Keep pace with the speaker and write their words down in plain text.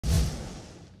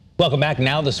Welcome back.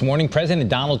 Now this morning, President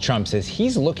Donald Trump says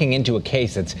he's looking into a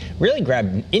case that's really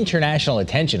grabbed international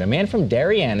attention. A man from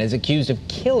Darien is accused of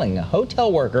killing a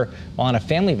hotel worker while on a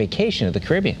family vacation to the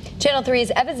Caribbean. Channel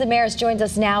 3's Eva Zamaris joins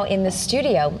us now in the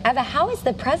studio. Eva, how is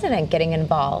the president getting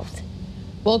involved?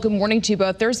 Well, good morning to you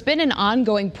both. There's been an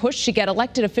ongoing push to get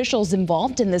elected officials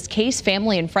involved in this case.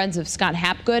 Family and friends of Scott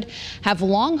Hapgood have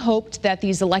long hoped that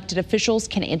these elected officials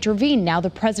can intervene. Now the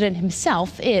president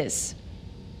himself is.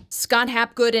 Scott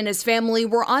Hapgood and his family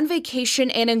were on vacation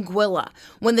in Anguilla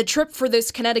when the trip for this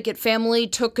Connecticut family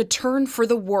took a turn for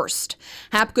the worst.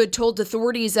 Hapgood told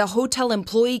authorities a hotel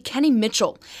employee, Kenny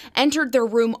Mitchell, entered their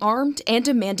room armed and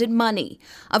demanded money.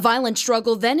 A violent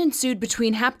struggle then ensued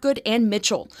between Hapgood and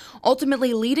Mitchell,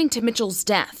 ultimately leading to Mitchell's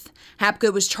death.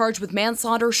 Hapgood was charged with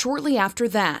manslaughter shortly after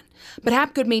that. But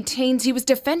Hapgood maintains he was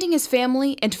defending his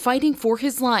family and fighting for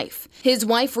his life. His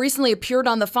wife recently appeared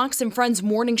on the Fox and Friends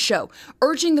morning show,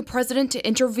 urging the president to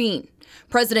intervene.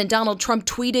 President Donald Trump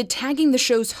tweeted, tagging the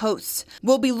show's hosts,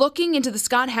 "We'll be looking into the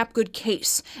Scott Hapgood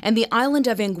case and the island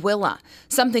of Anguilla.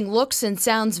 Something looks and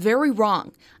sounds very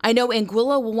wrong. I know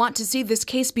Anguilla will want to see this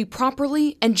case be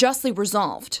properly and justly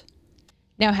resolved."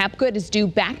 Now, Hapgood is due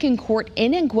back in court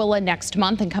in Anguilla next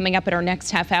month, and coming up at our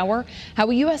next half hour, how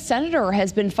a U.S. senator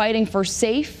has been fighting for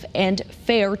safe and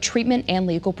fair treatment and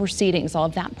legal proceedings. All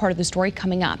of that part of the story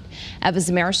coming up. Eva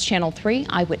Zamaris, Channel 3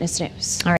 Eyewitness News. All right.